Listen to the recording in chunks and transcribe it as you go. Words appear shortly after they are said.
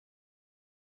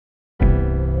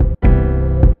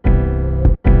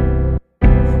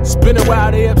It's been a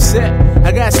while, they upset.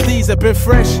 I got steez that been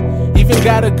fresh. Even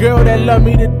got a girl that love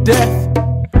me to death.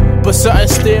 But something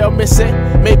still missing.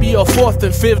 Maybe a fourth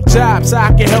and fifth job so I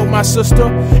can help my sister.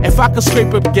 If I could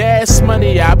scrape up gas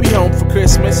money, I'll be home for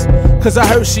Christmas. Cause I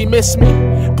heard she missed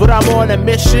me, but I'm on a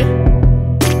mission.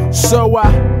 So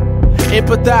I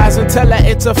empathize until I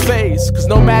interface. Cause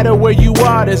no matter where you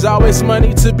are, there's always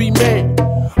money to be made.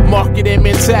 Marketing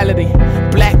mentality,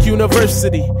 black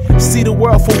university. See the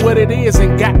world for what it is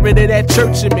and got rid of that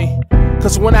church in me.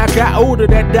 Cause when I got older,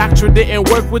 that doctrine didn't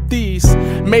work with these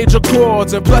major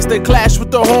chords, and plus they clash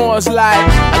with the horns. Like,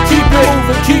 I keep it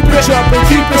moving, keep it jumping,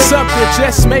 keep it something.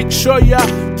 Just make sure ya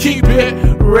keep it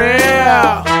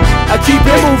real. I keep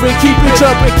it moving, keep it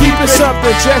jumping, keep it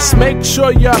something. Just make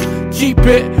sure ya keep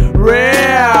it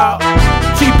real.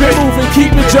 Keep it moving,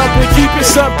 keep it jumping, keep it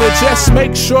something. Just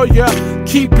make sure ya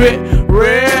keep it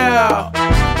real.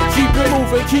 Keep it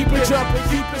moving, keep it jumping,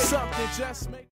 keep it something. Just make